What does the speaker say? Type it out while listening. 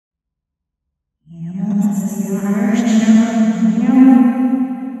I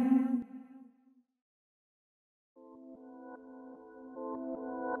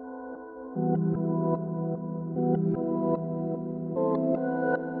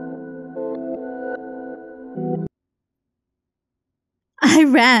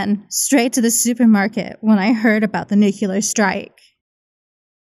ran straight to the supermarket when I heard about the nuclear strike.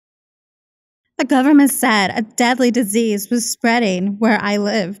 The government said a deadly disease was spreading where I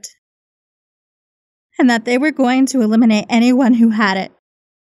lived, and that they were going to eliminate anyone who had it.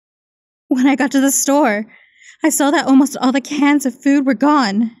 When I got to the store, I saw that almost all the cans of food were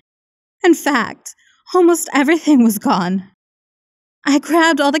gone. In fact, almost everything was gone. I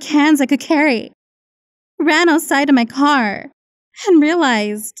grabbed all the cans I could carry, ran outside to my car, and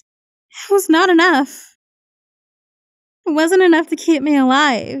realized it was not enough. It wasn't enough to keep me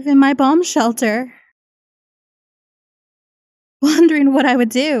alive in my bomb shelter. Wondering what I would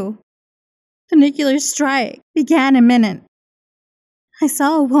do, the nuclear strike began in a minute. I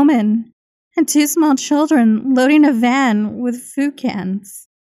saw a woman and 2 small children loading a van with food cans.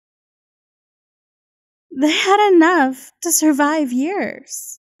 They had enough to survive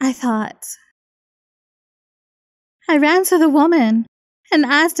years, I thought. I ran to the woman and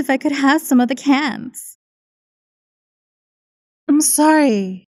asked if I could have some of the cans. "I'm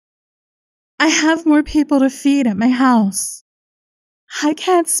sorry. I have more people to feed at my house. I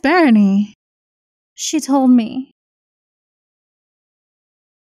can't spare any," she told me.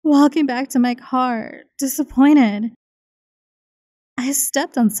 Walking back to my car, disappointed, I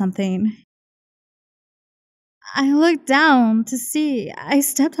stepped on something. I looked down to see I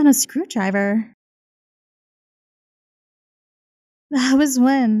stepped on a screwdriver. That was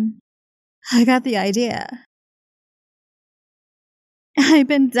when I got the idea. I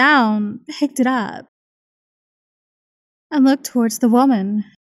bent down, picked it up, and looked towards the woman,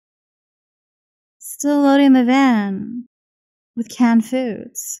 still loading the van with canned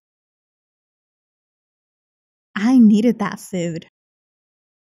foods. I needed that food.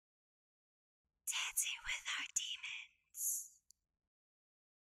 Dancing with our demons.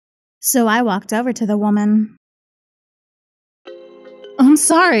 So I walked over to the woman. "I'm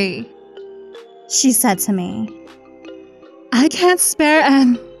sorry," she said to me. "I can't spare,"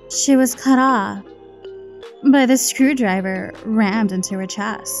 and she was cut off by the screwdriver rammed into her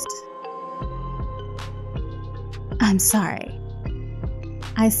chest. "I'm sorry,"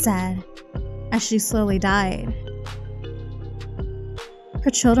 I said as she slowly died.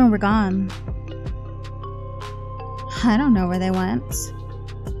 Her children were gone. I don't know where they went,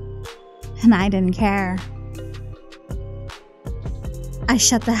 and I didn't care. I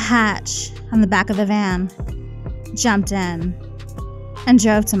shut the hatch on the back of the van, jumped in, and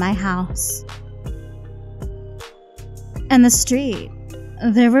drove to my house. In the street,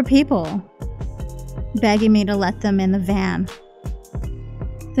 there were people begging me to let them in the van.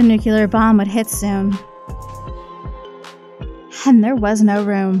 The nuclear bomb would hit soon, and there was no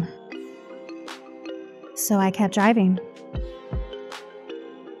room. So I kept driving.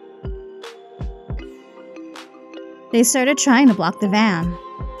 They started trying to block the van.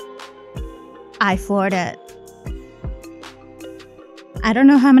 I floored it. I don't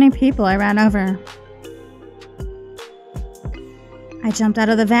know how many people I ran over. I jumped out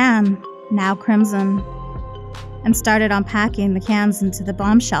of the van, now crimson, and started unpacking the cans into the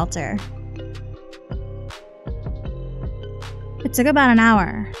bomb shelter. It took about an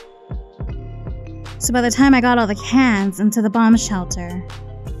hour. So by the time I got all the cans into the bomb shelter,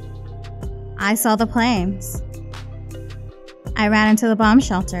 I saw the flames. I ran into the bomb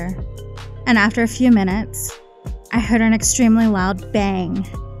shelter, and after a few minutes, I heard an extremely loud bang.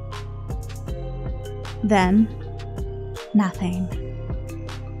 Then, nothing.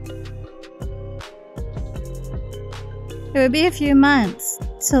 It would be a few months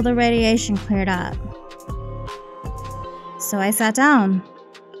till the radiation cleared up. So I sat down.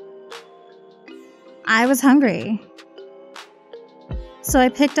 I was hungry. So I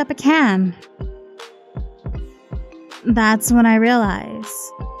picked up a can. That's when I realized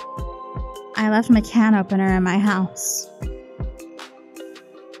I left my can opener in my house.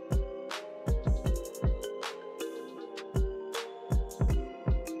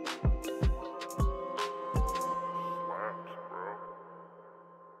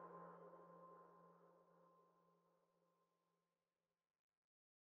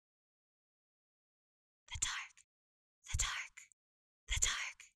 The dark, the dark, the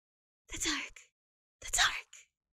dark, the dark.